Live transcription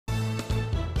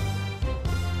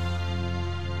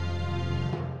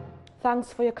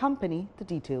Thanks for your company. The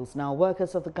details now.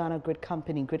 Workers of the Ghana Grid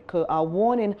Company, Gridco, are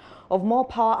warning of more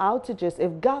power outages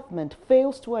if government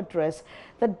fails to address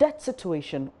the debt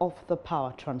situation of the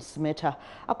power transmitter.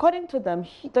 According to them,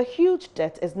 the huge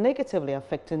debt is negatively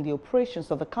affecting the operations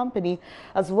of the company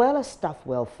as well as staff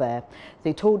welfare.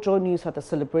 They told Joy News at the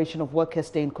celebration of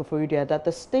Workers' Day in Koforidua that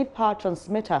the state power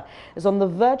transmitter is on the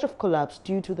verge of collapse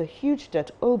due to the huge debt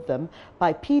owed them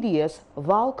by PDS,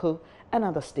 Valco, and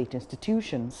other state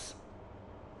institutions.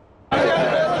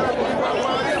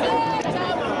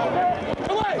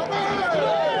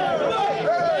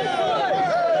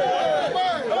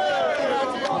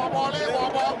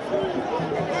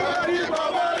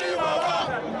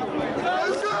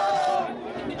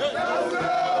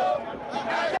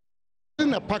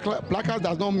 Placards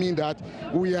does not mean that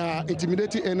we are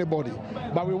intimidating anybody,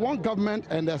 but we want government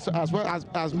and as well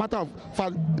as matter of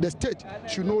fact, the state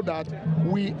should know that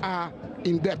we are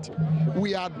in debt.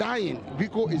 We are dying.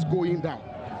 Gridco is going down.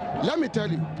 Let me tell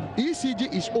you,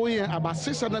 ECG is owing about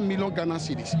 600 million Ghana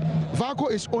cedis. Valco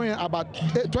is owing about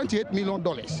 $28 million.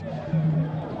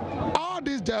 All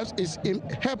these debts is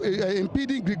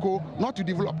impeding Gridco not to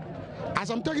develop. As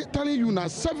I'm telling you now,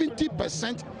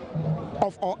 70%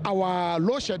 of our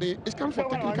load shedding is coming for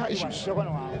technical issues.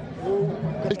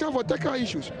 It's coming for technical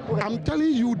issues. I'm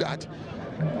telling you that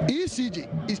ECG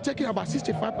is taking about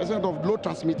 65% of load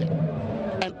transmitted,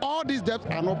 and all these debts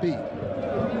are not paid.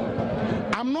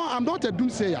 I'm not a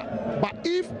doomsayer, but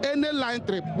if any line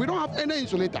trip, we don't have any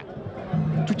insulator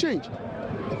to change.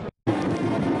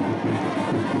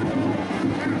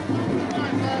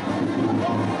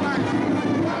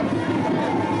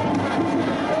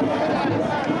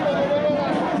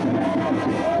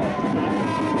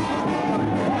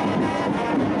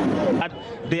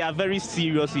 They are very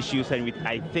serious issues, and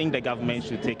I think the government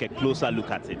should take a closer look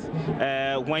at it.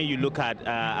 When you look at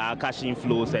our cash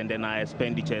inflows and then our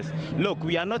expenditures, look,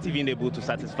 we are not even able to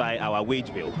satisfy our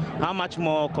wage bill. How much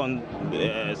more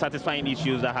satisfying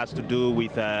issues that has to do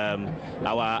with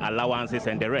our allowances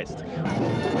and the rest?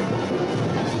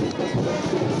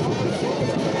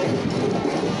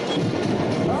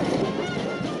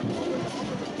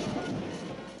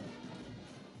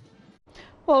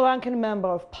 Well, ranking member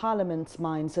of Parliament's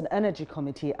Mines and Energy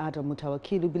Committee, Adam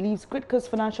Mutawakilu, believes Gridco's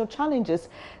financial challenges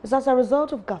is as a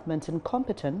result of government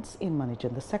incompetence in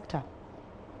managing the sector.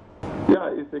 Yeah,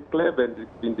 it's a clear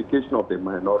vindication of the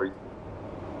minority.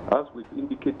 As we've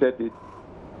indicated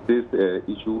this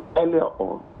issue earlier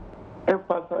on,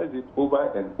 emphasize it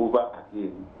over and over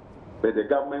again, but the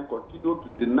government continues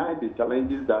to deny the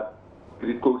challenges that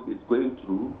Gridco is going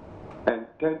through and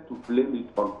tend to blame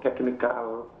it on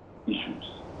technical issues.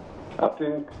 I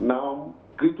think now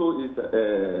Gridco is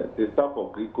the staff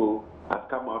of Gridco has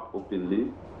come out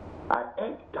openly. I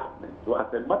urge government to, as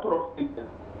a matter of instance,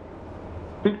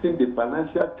 fixing the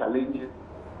financial challenges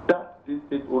that these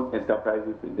state-owned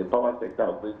enterprises in the power sector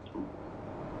are going through.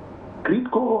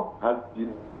 Gridco has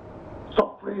been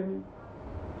suffering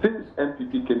since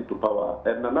MPP came to power,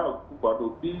 and now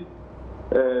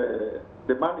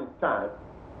the man in charge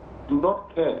do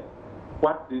not care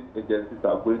what these agencies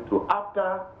are going through.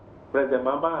 After President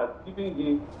Mama has given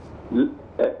him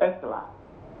ESLA,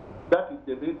 that is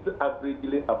the rate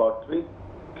averagely about 3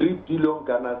 billion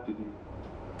Ghana cedis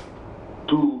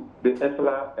to the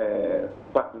ESLA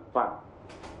fund.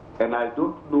 And I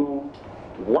don't know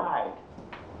why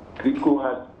Gridco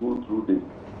has to go through this.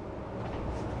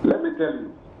 Let me tell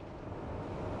you,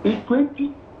 in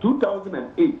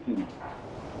 2018,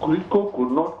 Gridco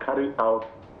could not carry out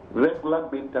regular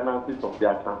maintenance of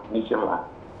their transmission line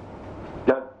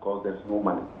just because there's no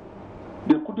money.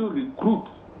 They couldn't recruit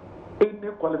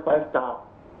any qualified staff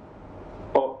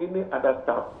or any other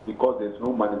staff because there's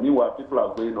no money. Meanwhile, people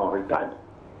are going on retirement.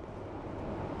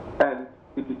 And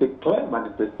it is a clear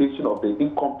manifestation of the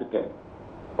incompetence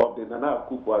of the Nana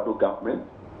Akufo-Addo government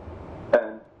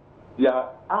and their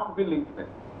unwillingness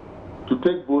to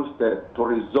take bold steps to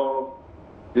resolve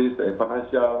this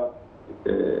financial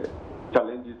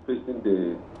challenges facing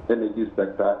the energy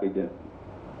sector agency.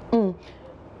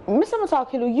 Mr.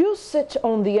 Mutawakilu, you sit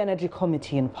on the Energy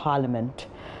Committee in Parliament,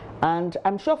 and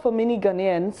I'm sure for many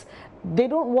Ghanaians, they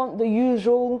don't want the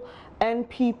usual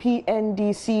NPP,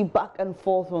 NDC back and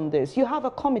forth on this. You have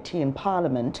a committee in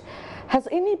Parliament. Has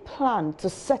any plan to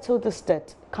settle this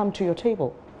debt come to your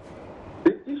table?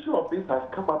 The issue of this has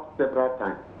come up several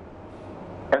times,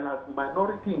 and as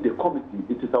minority in the committee,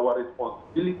 it is our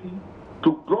responsibility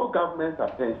to draw government's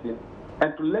attention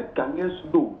and to let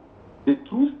Ghanaians know the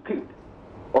true state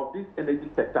of this energy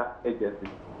sector agency.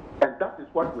 And that is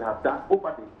what we have done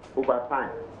over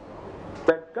time.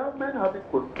 But government having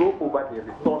control over the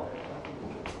resources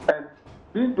and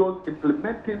being those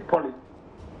implementing policy,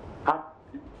 have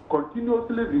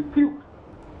continuously refused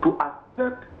to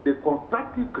accept the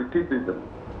constructive criticism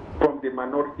from the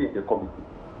minority in the committee.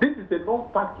 This is a known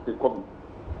fact to the committee.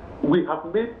 We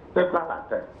have made several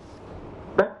attempts,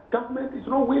 but government is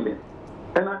not willing.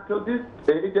 And until these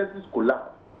agencies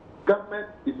collapse, government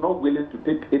is not willing to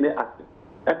take any action.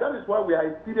 And that is why we are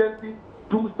experiencing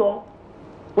doomsday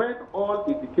when all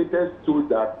indicators show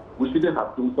that we shouldn't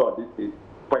have doomsday at this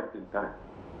point in time.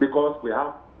 Because we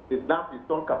have enough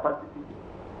installed capacity,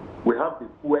 we have the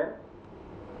fuel,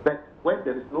 but when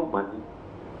there is no money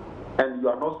and you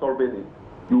are not solving it,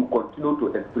 you continue to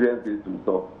experience this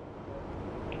doomsday.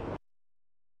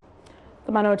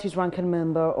 The minorities ranking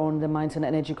member on the Mines and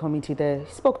Energy Committee there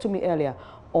spoke to me earlier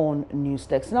on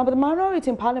Newsdesk. Now, but the minority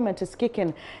in Parliament is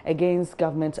kicking against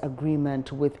government's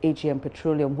agreement with AGM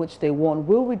Petroleum, which they warn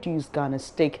will reduce Ghana's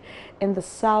stake in the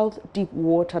South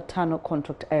Deepwater Tunnel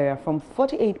contract area from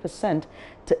 48%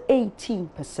 to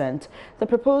 18%. The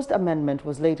proposed amendment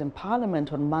was laid in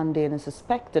Parliament on Monday and is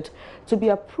expected to be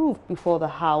approved before the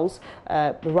House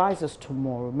rises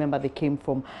tomorrow. Remember, they came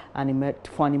from an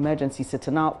emergency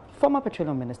sitting. Now, former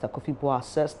Petroleum Minister Kofi Boah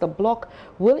says the block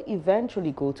will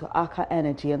eventually go to Aka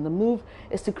Energy, and the move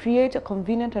is to create a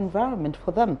convenient environment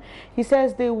for them. He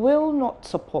says they will not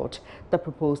support the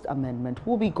proposed amendment.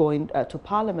 We'll be going to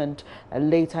Parliament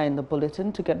later in the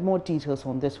bulletin to get more details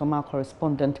on this from our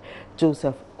correspondent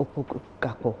Joseph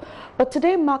Opoku-Gakpo. But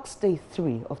today marks day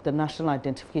 3 of the National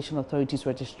Identification Authority's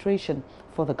registration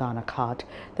for the Ghana card.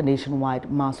 The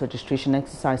nationwide mass registration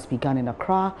exercise began in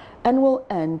Accra and will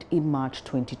end in March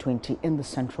 2020 in the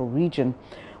central region.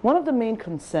 One of the main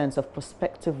concerns of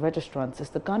prospective registrants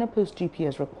is the Ghana Post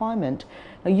GPS requirement.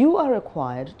 Now, you are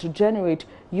required to generate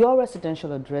your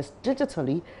residential address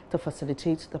digitally to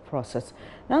facilitate the process.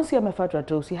 Nancy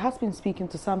Amefadra-Dosi has been speaking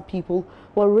to some people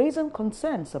who are raising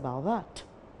concerns about that.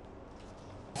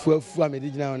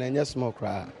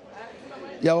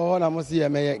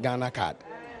 Ghana card.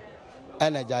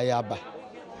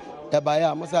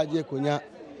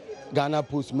 Ghana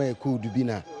Post may could be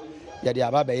now.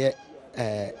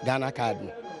 Ghana card.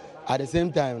 At the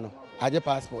same time, I have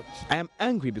passport. I am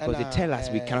angry because they tell us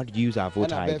we cannot use our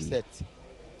voter ID.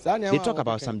 They talk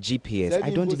about some GPS. I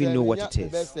don't even know what it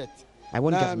is. I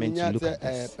want government to look at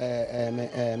this.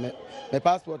 My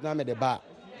passport now the bar.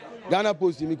 Ghana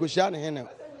Post me ko share na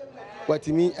what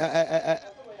me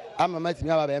I'm a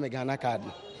Ghana card.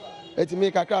 It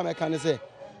me kakra me kan say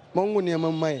mongo ne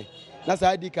mamman na sa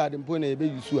ID card mpo na ebe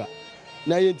yusu a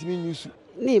na yentimi yusu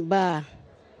ni ba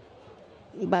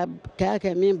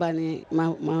kaka me ba ni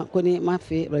ma ko ni ma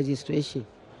fe registration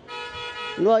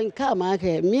no in ka ma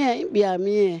ke me bia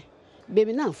me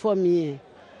baby na for me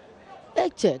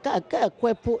eche ka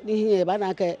kwepo ni here ba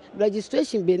na ke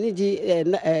registration be ni ji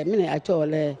me na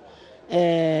atole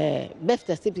birth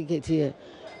certificate here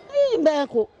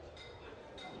back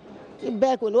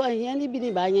when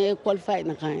I qualified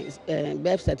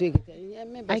birth certificate.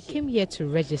 I came here to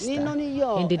register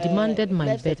and they demanded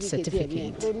my birth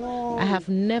certificate. I have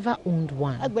never owned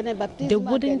one. They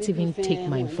wouldn't even take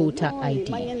my voter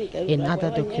ID and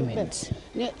other documents.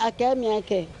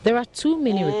 There are too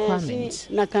many requirements,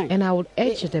 and I would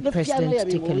urge the president to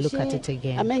take a look at it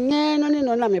again.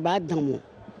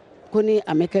 Kuni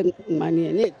American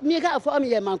money. Me ka for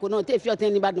me man ko no te fi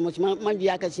oten ni bad much man bi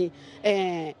akashi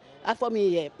afọ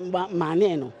me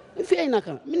mane no. Fi na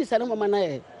kan minister no mama na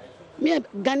e. Me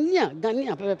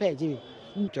Ghanaian pepe Jimmy.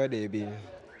 Try dey be.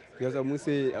 Because I must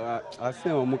say I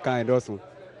say o mu kan dosun.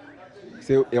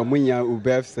 Say o mu nya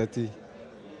birth certificate.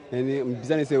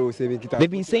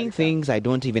 They've been saying things I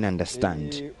don't even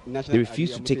understand. They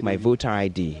refuse to take my voter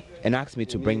ID and ask me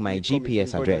to bring my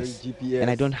GPS address, and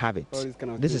I don't have it.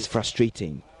 This is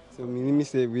frustrating. So, so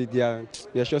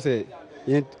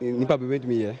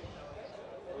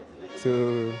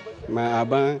my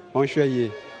aban on sure ye,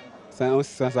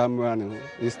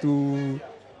 it's too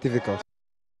difficult.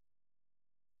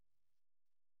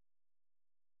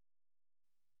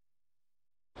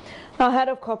 Now, Head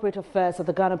of Corporate Affairs at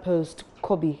the Ghana Post,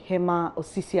 Kobi Hema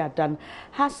Osisi-Adan,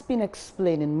 has been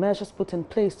explaining measures put in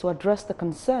place to address the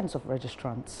concerns of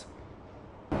registrants.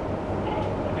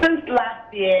 Since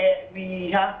last year,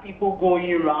 we have people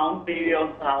going around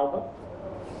various houses,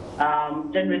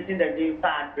 generating the data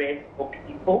address for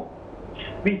people.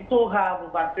 We still have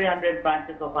over 300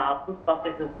 branches of our post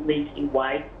offices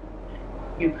nationwide.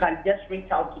 You can just reach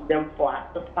out to them for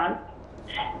assistance.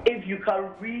 If you can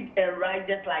read and write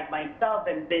just like myself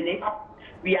and Bennett,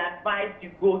 we advise you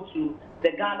go to the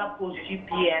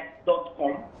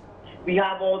GhanaPostGPS.com. We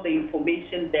have all the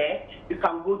information there. You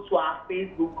can go to our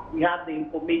Facebook. We have the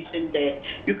information there.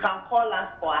 You can call us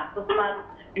for assistance.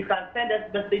 You can send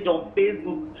us message on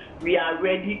Facebook. We are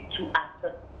ready to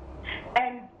assist.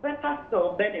 And better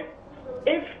still, benefit.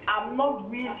 If I'm not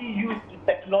really used to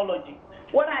technology,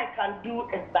 what I can do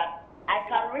is that I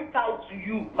can reach out to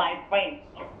you, my friend,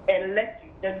 and let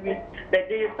you generate the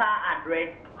data address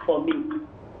for me.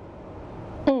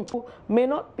 May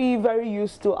not be very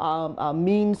used to our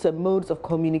means and modes of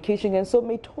communication, and so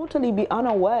may totally be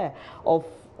unaware of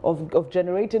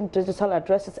generating digital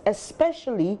addresses,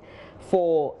 especially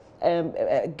for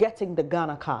getting the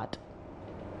Ghana card.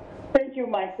 Thank you,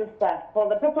 my sister. For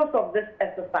the purpose of this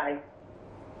exercise,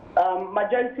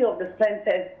 majority of the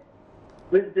centers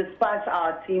will dispatch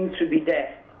our team to be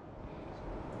there.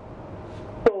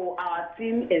 So our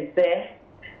team is there,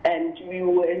 and we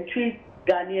will entreat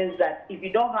Ghanaians that if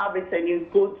you don't have it and you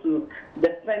go to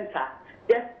the center,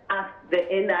 just ask the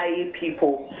NIA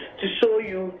people to show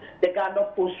you the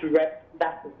Ghana Post rep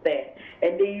that is there.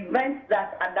 And the events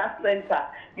that at that center,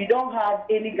 you don't have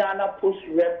any Ghana Post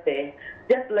rep there,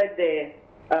 just let the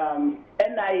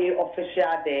NIA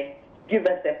official there give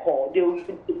us a call. They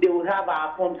will have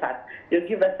our contact. They'll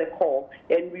give us a call,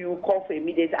 and we will call for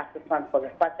immediate assistance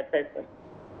for such a person.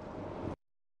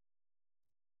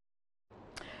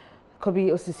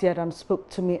 Kobi Osisiadan spoke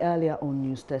to me earlier on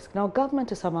News Desk. Now,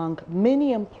 government is among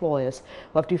many employers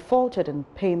who have defaulted in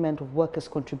payment of workers'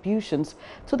 contributions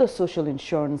to the Social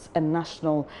Insurance and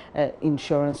National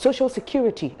Social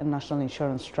Security and National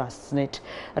Insurance Trust, SNIT.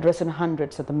 Addressing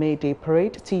hundreds at the Midday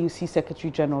parade, TUC Secretary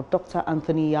General Dr.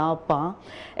 Anthony Yaba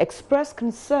expressed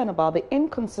concern about the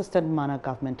inconsistent manner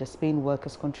government is paying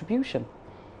workers' contribution.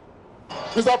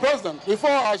 Mr. President,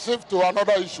 before I shift to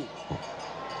another issue,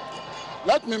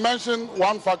 let me mention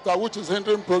one factor which is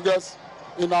hindering progress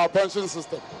in our pension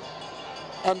system,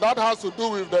 and that has to do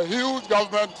with the huge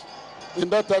government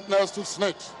indebtedness to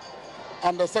SNIT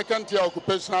and the second-tier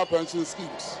occupational pension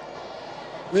schemes.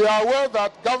 We are aware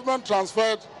that government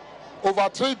transferred over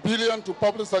 $3 billion to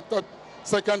public sector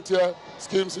second-tier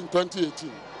schemes in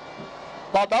 2018,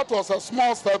 but that was a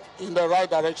small step in the right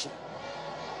direction.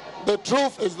 The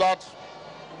truth is that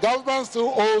government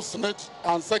still owes SNIT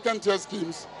and second-tier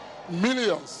schemes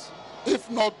millions, if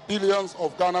not billions,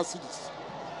 of Ghana cedis.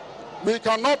 We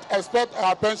cannot expect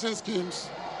our pension schemes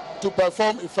to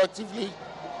perform effectively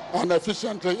and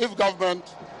efficiently if government,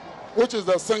 which is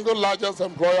the single largest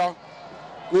employer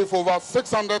with over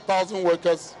 600,000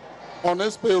 workers on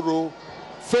its payroll,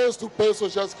 fails to pay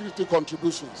social security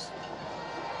contributions.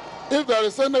 If there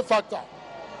is any factor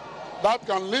that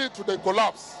can lead to the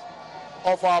collapse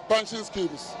of our pension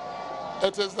schemes,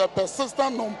 it is the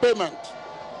persistent non-payment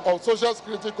of social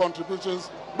security contributions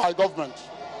by government.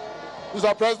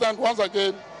 Mr. President, once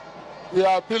again, we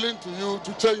are appealing to you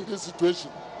to change this situation.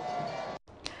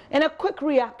 In a quick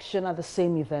reaction at the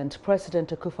same event, President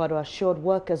Akufo-Addo assured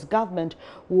workers government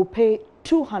will pay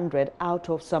 200 out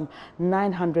of some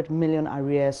 900 million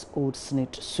arrears owed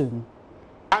SNIT soon.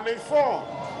 I'm informed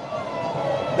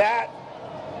that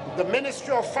the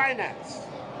Ministry of Finance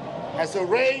has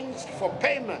arranged for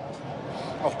payment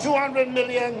of 200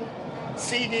 million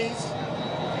CDs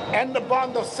and the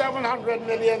bond of 700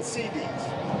 million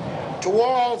CDs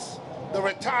towards the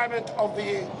retirement of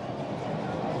the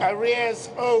arrears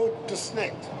owed to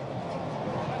SNIT.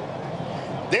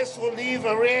 This will leave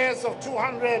arrears of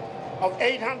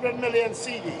 800 million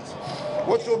CDs,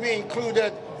 which will be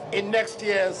included in next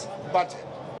year's budget.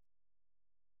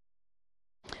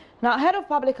 Now, Head of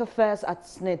Public Affairs at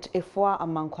SNIT, Ifwa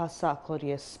Amankwasa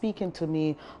Akodie, speaking to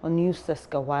me on News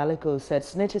Desk a while ago, said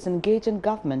SNIT is engaging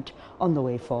government on the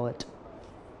way forward.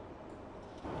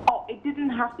 Oh, it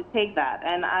didn't have to take that.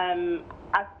 And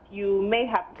as you may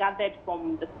have gathered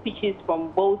from the speeches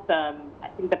from both, I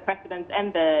think, the President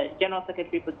and the General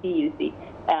Secretary for TUC,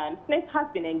 SNIT has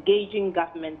been engaging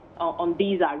government on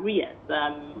these arrears.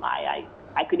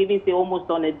 I could even say almost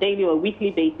on a daily or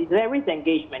weekly basis, there is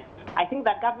engagement. I think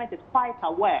that government is quite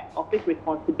aware of its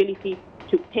responsibility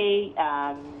to pay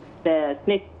the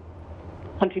SNIT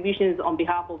contributions on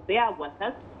behalf of their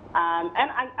workers. And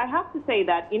I have to say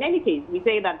that in any case, we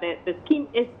say that the scheme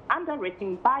is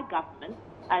underwritten by government,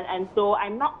 and so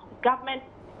government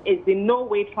is in no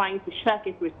way trying to shirk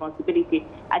its responsibility.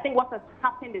 I think what has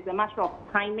happened is a matter of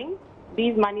timing.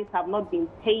 These monies have not been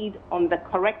paid on the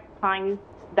correct time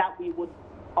that we would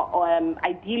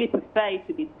ideally prefer it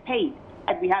to be paid.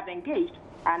 And we have engaged,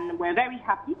 and we're very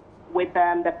happy with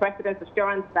the President's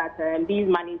assurance that these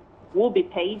monies will be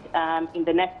paid in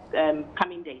the next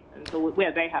coming days. And so we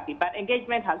are very happy. But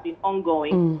engagement has been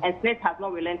ongoing, and SNIT has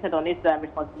not relented on its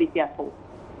responsibility at all.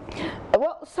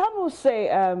 Well, some will say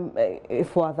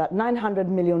for that 900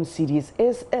 million cedis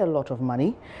is a lot of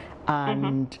money,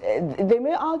 and they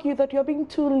may argue that you're being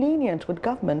too lenient with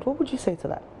government. What would you say to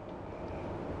that?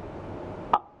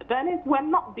 Dennis, we're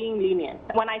not being lenient.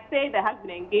 When I say there has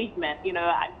been engagement, you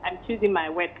know, I'm choosing my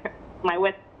words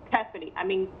carefully. I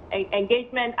mean,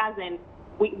 engagement as in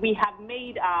we have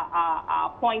made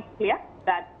our point clear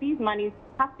that these monies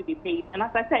have to be paid. And as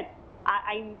I said,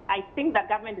 I think that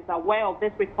government is aware of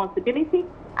this responsibility,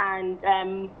 and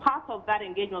part of that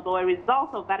engagement, or a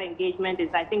result of that engagement, is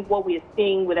I think what we are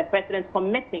seeing with the president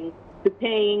committing to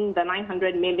paying the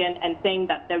 900 million and saying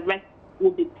that the rest will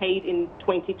be paid in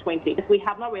 2020. We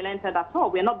have not relented at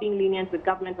all. We're not being lenient with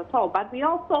government at all, but we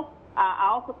also are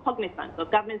also cognizant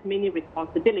of government's many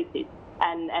responsibilities.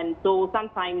 And so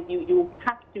sometimes you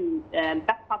have to,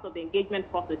 that's part of the engagement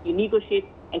process. You negotiate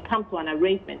and come to an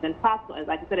arrangement. And part,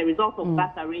 like I said, a result of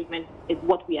that arrangement is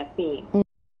what we are seeing.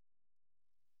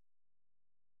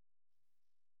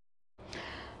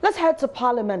 Let's head to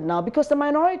Parliament now, because the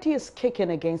minority is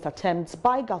kicking against attempts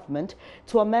by government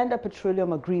to amend a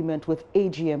petroleum agreement with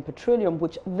AGM Petroleum,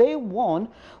 which they warn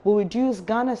will reduce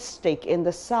Ghana's stake in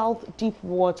the South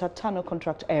Deepwater Tunnel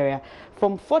Contract area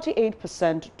from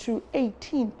 48% to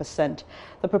 18%.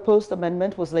 The proposed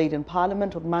amendment was laid in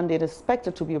Parliament on Monday and is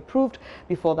expected to be approved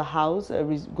before the House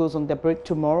goes on their break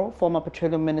tomorrow. Former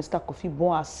Petroleum Minister Kofi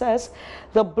Boah says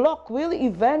the bloc will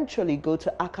eventually go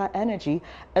to Aker Energy,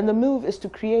 and the move is to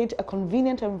create a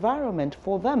convenient environment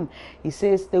for them. He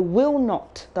says they will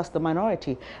not, that's the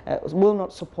minority, will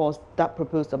not support that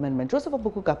proposed amendment. Joseph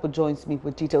Abukugapo joins me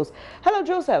with details. Hello,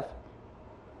 Joseph.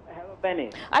 Hello,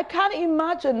 Benny. I can't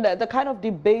imagine the kind of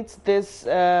debates this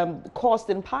caused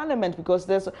in Parliament, because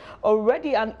there's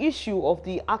already an issue of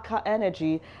the Aker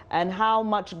Energy and how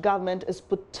much government is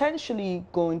potentially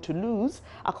going to lose,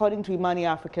 according to Imani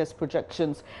Africa's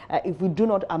projections, if we do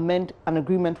not amend an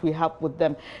agreement we have with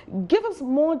them. Give us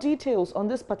more details on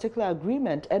this particular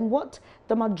agreement and what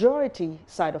the majority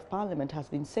side of Parliament has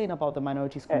been saying about the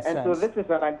minority's concerns. And so this is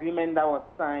an agreement that was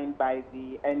signed by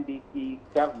the NDC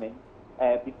government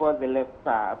before they left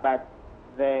power, but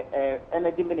the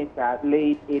energy minister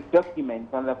laid a document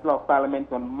on the floor of Parliament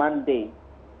on Monday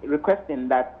requesting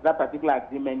that that particular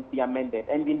agreement be amended.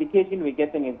 And the indication we're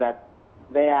getting is that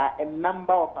there are a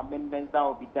number of amendments that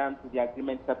will be done to the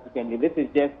agreement subsequently. This is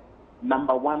just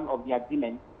number one of the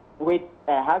agreement, which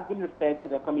has been referred to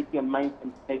the Committee on Mines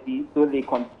and Energy, so they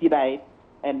consider it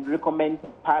and recommend to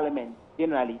Parliament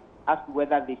generally as to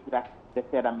whether they should accept the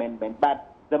third amendment. But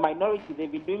the minority,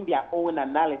 they've been doing their own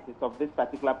analysis of this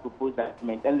particular proposed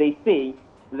agreement, and they say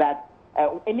that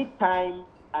any time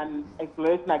an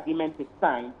exploration agreement is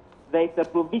signed, there is a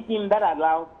provision that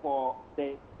allows for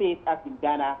the state, as in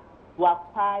Ghana, to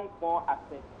acquire more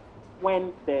assets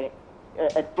when the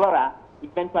explorer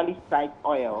eventually strikes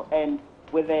oil. And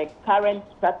with the current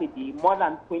strategy, more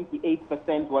than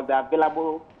 28% was the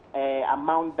available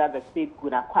amount that the state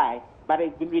could acquire, but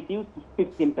it's been reduced to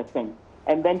 15%.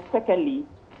 And then secondly,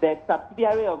 the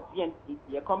subsidiary of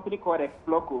GNPC, a company called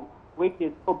Exploco, which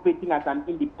is operating as an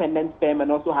independent firm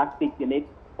and also has stakes in it,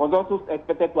 was also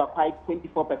expected to acquire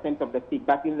 24% of the stake.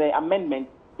 But in the amendment,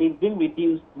 it's been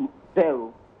reduced to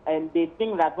 0. And they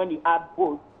think that when you add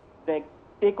both, the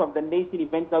stake of the nation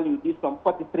eventually reduced from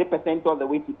 43% all the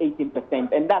way to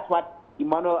 18%. And that's what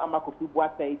Emmanuel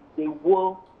Amakofi-Boah says they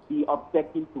will be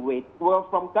objecting to it. Well,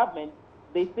 from government,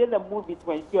 they say the move is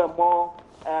to ensure a more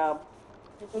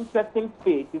interesting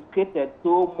space is created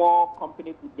so more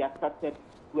companies will be attracted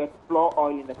to explore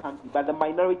oil in the country. But the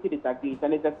minority disagrees,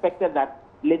 and it's expected that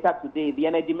later today, the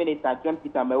Energy Minister, John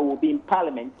Peter Mewo, will be in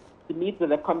Parliament to meet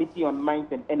with the Committee on Mines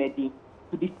and Energy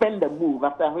to defend the move,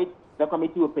 after which the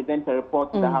committee will present a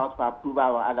report to the House for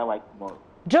approval or otherwise tomorrow.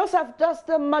 Joseph, does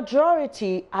the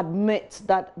majority admit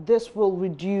that this will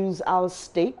reduce our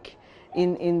stake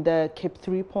in the Cape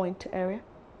 3 Point area?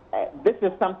 This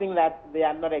is something that they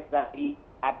are not exactly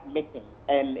admitting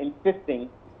and insisting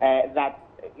that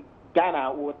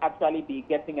Ghana would actually be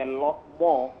getting a lot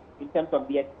more in terms of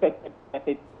the expected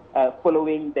benefits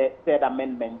following the third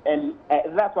amendment. And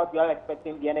that's what we are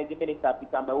expecting the Energy Minister,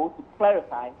 Peter Mewo, to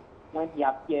clarify when he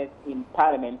appears in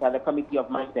Parliament at the Committee of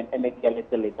Mines and Energy a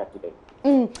little later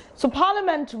today. So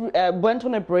Parliament went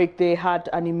on a break. They had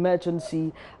an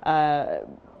emergency.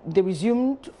 They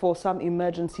resumed for some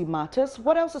emergency matters.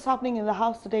 What else is happening in the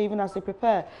House today, even as they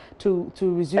prepare to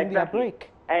resume their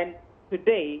break? And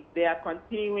today, they are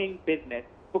continuing business,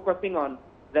 focusing on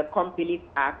the Companies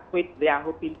Act, which they are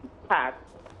hoping to pass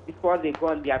before they go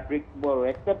on their break tomorrow,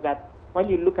 except that when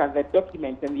you look at the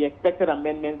documents and the expected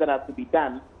amendments that are to be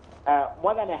done,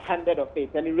 more than 100 of it,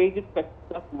 and it raises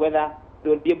questions as to whether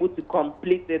they'll be able to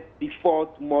complete it before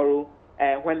tomorrow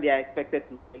when they are expected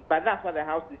to. But that's what the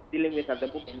House is dealing with at the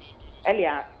moment.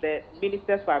 Earlier, the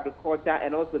Ministers for Agriculture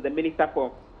and also the Minister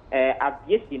for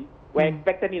Aviation were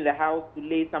expected in the House to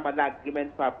lay some other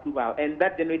agreements for approval, and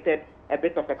that generated a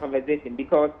bit of a conversation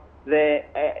because the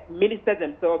ministers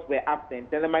themselves were absent,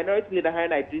 and the Minority Leader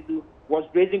Haruna Iddrisu was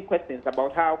raising questions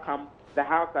about how come the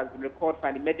House has been recalled for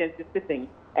an emergency sitting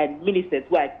and ministers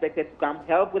who are expected to come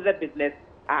help with the business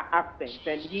are absent.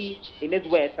 And he, in his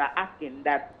words, are asking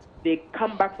that they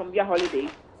come back from their holidays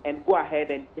and go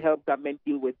ahead and help government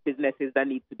deal with businesses that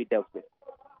need to be dealt with.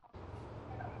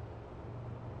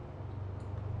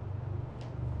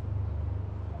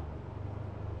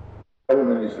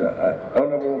 Minister,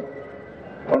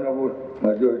 Honorable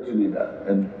Majority Leader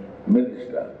and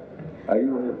Minister, are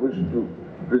you in a position to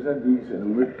present these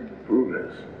and make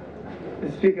progress?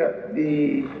 Mr. Speaker,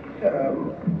 the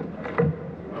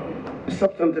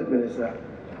substantive minister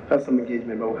has some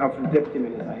engagement, but we have the deputy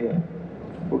minister here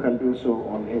who can do so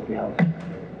on his behalf.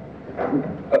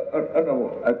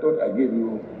 Honorable, I thought I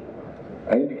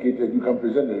indicated you can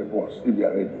present the reports if you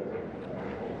are ready.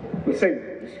 We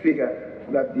said, Mr. Speaker,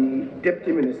 that the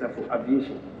Deputy Minister for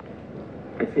Aviation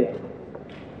is here.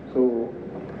 So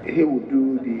he will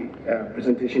do the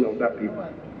presentation of that paper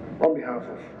on behalf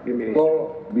of the Minister.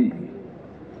 4B.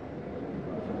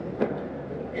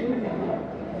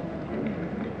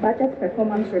 Budget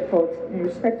performance report in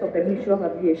respect of the Ministry of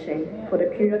Aviation for the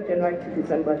period January to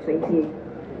December 28.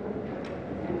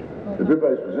 The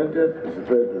paper is presented as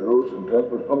prepared by the Roads and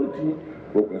Transport Committee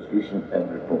for consideration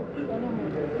and report.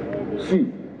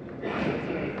 C.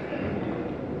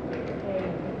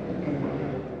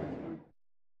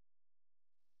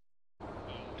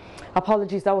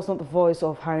 Apologies, that was not the voice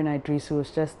of Haruna Iddrisu. It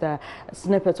was just a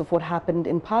snippet of what happened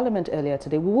in Parliament earlier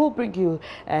today. We will bring you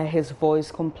his voice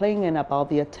complaining about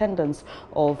the attendance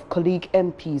of colleague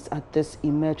MPs at this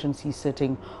emergency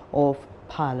sitting of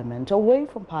Parliament. Away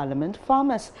from Parliament,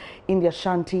 farmers in the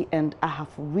Ashanti and Ahaf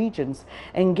regions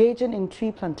engaging in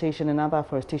tree plantation and other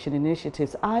afforestation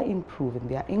initiatives are improving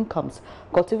their incomes.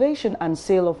 Cultivation and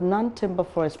sale of non-timber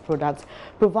forest products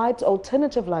provides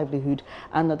alternative livelihood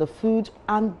under the Food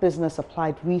and Business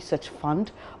Applied Research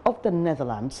Fund of the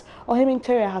Netherlands. Oheming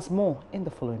Terry has more in the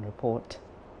following report.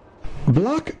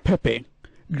 Black pepper,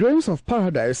 grains of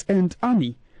paradise and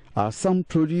honey are some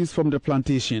produce from the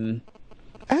plantation.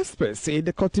 Experts say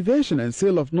the cultivation and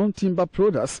sale of non-timber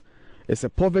products is a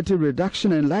poverty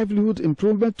reduction and livelihood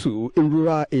improvement tool in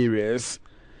rural areas.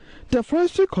 The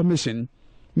Forestry Commission,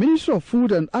 Ministry of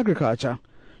Food and Agriculture,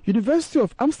 University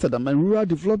of Amsterdam and Rural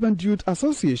Development Youth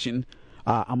Association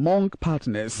are among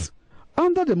partners.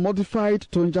 Under the modified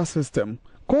Tonja system,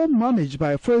 co-managed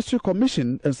by Forestry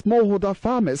Commission and smallholder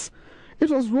farmers, it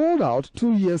was rolled out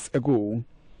 2 years ago.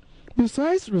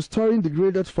 Besides restoring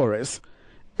degraded forests,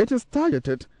 it is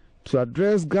targeted to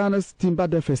address Ghana's timber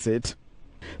deficit.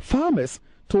 Farmers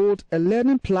told a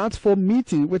learning platform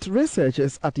meeting with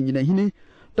researchers at Nyinahini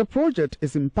the project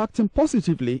is impacting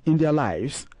positively in their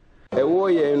lives.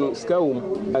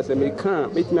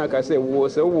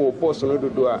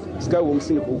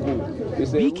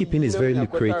 Beekeeping is very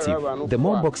lucrative. The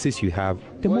more boxes you have,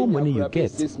 the more money you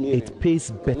get. It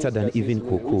pays better than even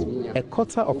cocoa. A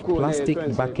quarter of plastic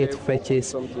bucket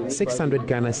fetches 600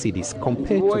 Ghana cedis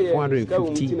compared to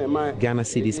 450 Ghana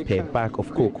cedis per bag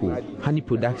of cocoa. Honey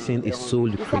production is so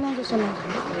lucrative.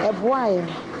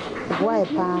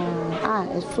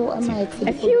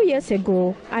 A few years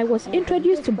ago, I was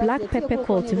introduced to black pepper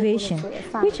cultivation,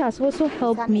 which has also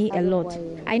helped me a lot.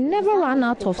 I never run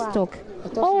out of stock,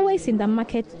 always in the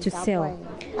market to sell.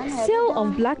 Sale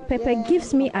of black pepper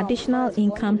gives me additional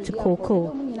income to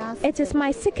cocoa. It is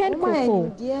my second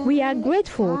cocoa. We are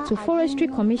grateful to Forestry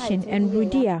Commission and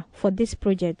Rudia for this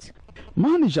project.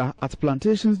 Manager at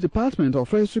Plantations Department of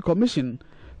Forestry Commission,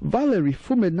 Valerie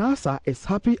Fumenasa, is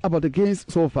happy about the gains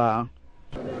so far.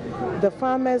 The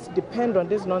farmers depend on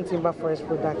these non-timber forest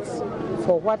products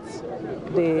for what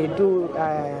they do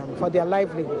for their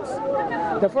livelihoods.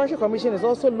 The Forestry Commission is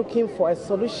also looking for a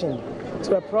solution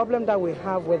to a problem that we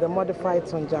have with the modified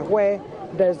Tonja, where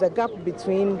there is a gap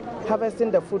between harvesting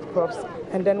the food crops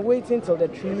and then waiting till the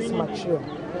trees mature.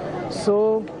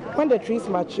 So when the trees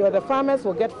mature, the farmers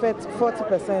will get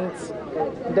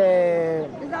 40%, the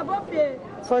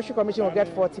Forestry Commission will get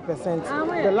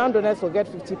 40%, the landowners will get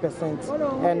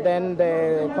 50%, and then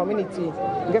the community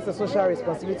gets a social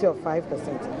responsibility of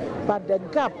 5%. But the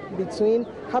gap between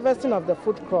harvesting of the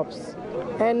food crops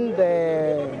and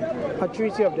the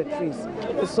maturity of the trees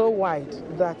is so wide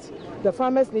that the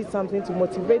farmers need something to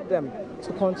motivate them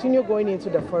to continue going into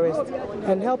the forest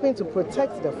and helping to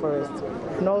protect the forest.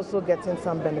 and also getting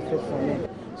some benefit from it.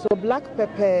 So black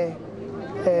pepper,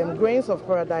 grains of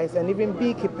paradise, and even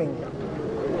beekeeping.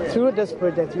 Through this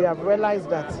project, we have realized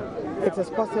that it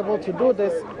is possible to do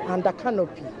this under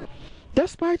canopy.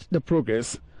 Despite the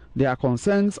progress, there are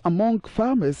concerns among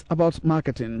farmers about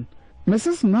marketing.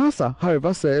 Mrs. Nasa,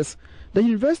 however, says the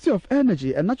University of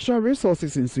Energy and Natural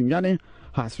Resources in Sunyani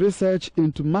has research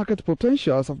into market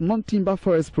potentials of non-timber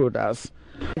forest products.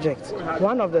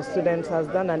 One of the students has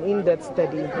done an in-depth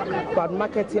study about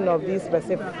marketing of these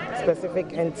specific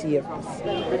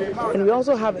NTFs. And we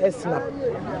also have SNAP,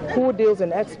 who deals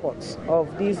in exports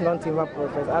of these non-timber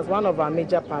products as one of our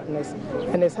major partners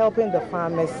and is helping the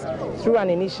farmers through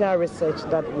an initial research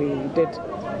that we did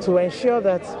to ensure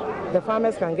that the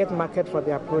farmers can get market for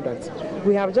their products.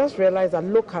 We have just realized that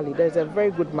locally there is a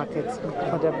very good market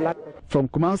for the black pepper. From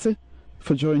Kumasi,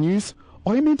 for Joy News,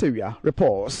 Oyemintewia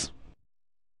reports.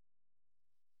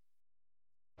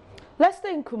 Let's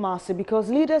stay in Kumasi because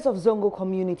leaders of Zongo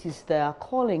communities there are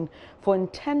calling for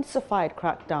intensified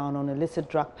crackdown on illicit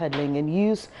drug peddling and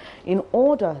use in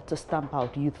order to stamp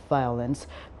out youth violence.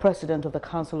 President of the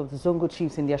Council of the Zongo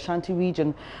Chiefs in the Ashanti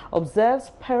region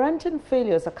observes parenting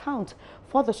failures account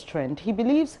for this trend. He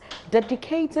believes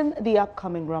dedicating the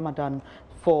upcoming Ramadan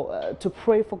to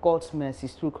pray for God's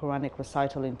mercies through Quranic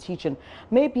recital and teaching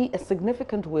may be a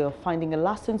significant way of finding a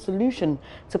lasting solution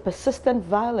to persistent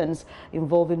violence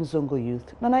involving Zongo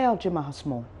youth. Nanaya Ojima has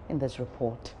more in this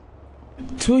report.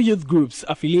 Two youth groups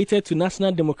affiliated to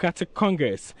National Democratic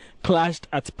Congress clashed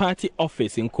at party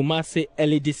office in Kumasi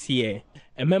early this year.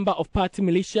 A member of party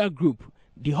militia group,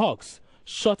 the Hawks,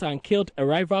 shot and killed a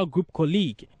rival group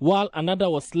colleague, while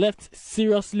another was left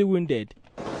seriously wounded.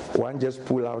 One just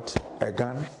pulled out a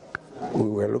gun. We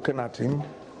were looking at him.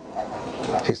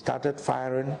 He started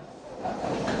firing.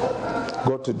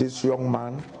 Got to this young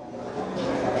man,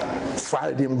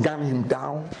 fired him, gunned him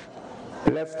down,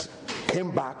 left,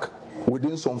 came back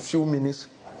within some few minutes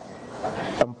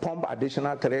and pumped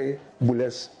additional 3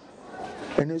 bullets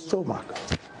in his stomach.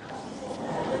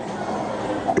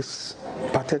 It's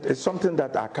pathetic. It's something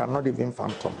that I cannot even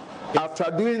fathom. After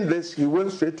doing this, he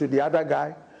went straight to the other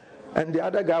guy. And the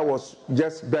other guy was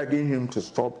just begging him to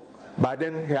stop. But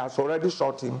then he has already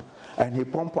shot him and he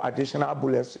pumped additional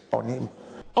bullets on him.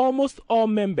 Almost all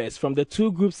members from the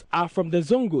two groups are from the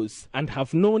Zongos and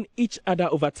have known each other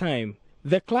over time.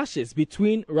 The clashes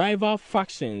between rival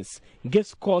factions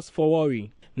gives cause for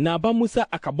worry. Naba Musa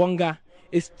Akabonga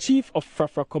is chief of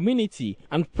Frafra community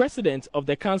and president of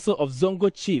the Council of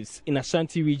Zongo Chiefs in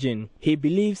Ashanti region. He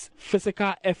believes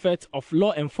physical efforts of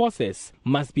law enforcers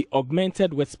must be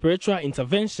augmented with spiritual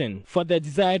intervention for the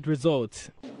desired result.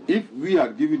 If we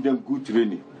had given them good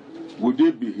training, would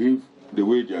they behave the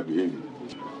way they are behaving?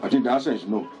 I think the answer is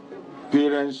no.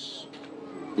 Parents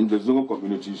in the Zongo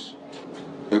communities,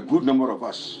 a good number of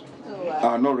us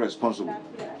are not responsible.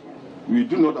 We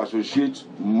do not associate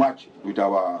much with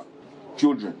our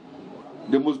children.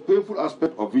 The most painful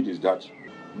aspect of it is that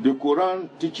the Quran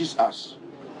teaches us,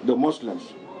 the Muslims,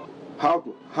 how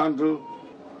to handle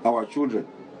our children,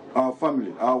 our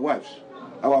family, our wives,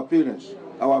 our parents,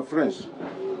 our friends,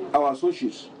 our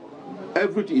associates.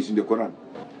 Everything is in the Quran.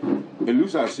 It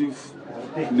looks as if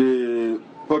they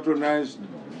patronize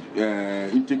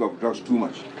intake of drugs too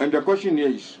much. And the question here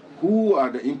is, who are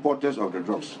the importers of the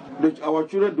drugs? Our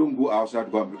children don't go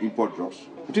outside go and import drugs.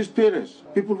 It is parents,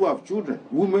 people who have children,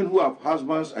 women who have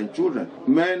husbands and children,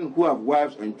 men who have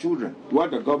wives and children.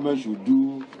 What the government should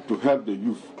do to help the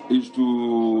youth is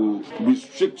to be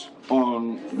strict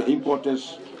on the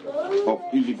importers of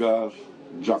illegal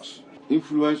drugs.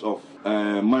 Influence of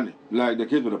money, like the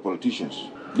case of the politicians.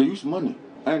 They use money.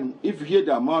 And if you hear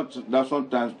the amount that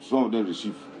sometimes some of them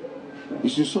receive,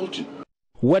 it's insulting.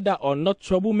 Whether or not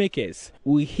troublemakers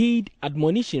will heed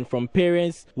admonition from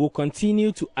parents will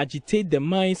continue to agitate the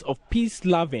minds of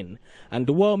peace-loving and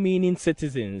well-meaning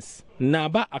citizens.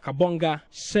 Naba Akabonga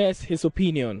shares his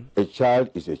opinion. A child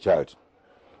is a child.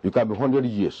 You can be 100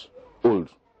 years old.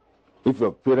 If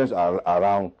your parents are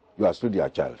around, you are still their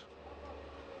child.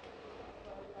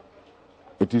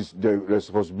 It is the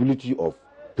responsibility of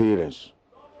parents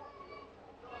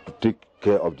to take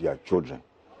care of their children.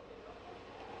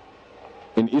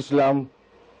 In Islam,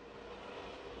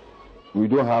 we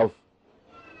don't have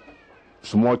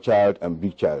small child and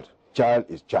big child. Child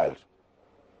is child.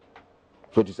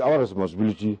 So it is our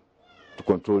responsibility to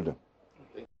control them.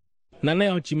 Nana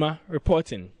Ojima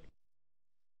reporting.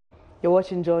 You're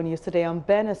watching Joy News today. I'm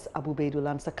Bernice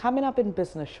Abubedu-Lansa. Coming up in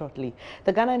business shortly,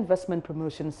 the Ghana Investment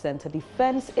Promotion Center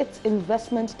defends its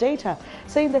investment data,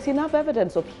 saying there's enough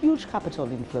evidence of huge capital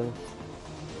inflows.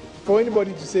 for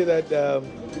anybody to say that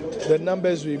the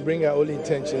numbers we bring are only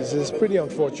intentions is pretty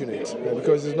unfortunate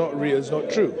because it's not real, it's not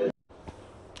true.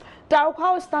 Darryl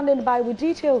Power is standing by with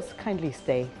details. Kindly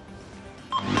stay.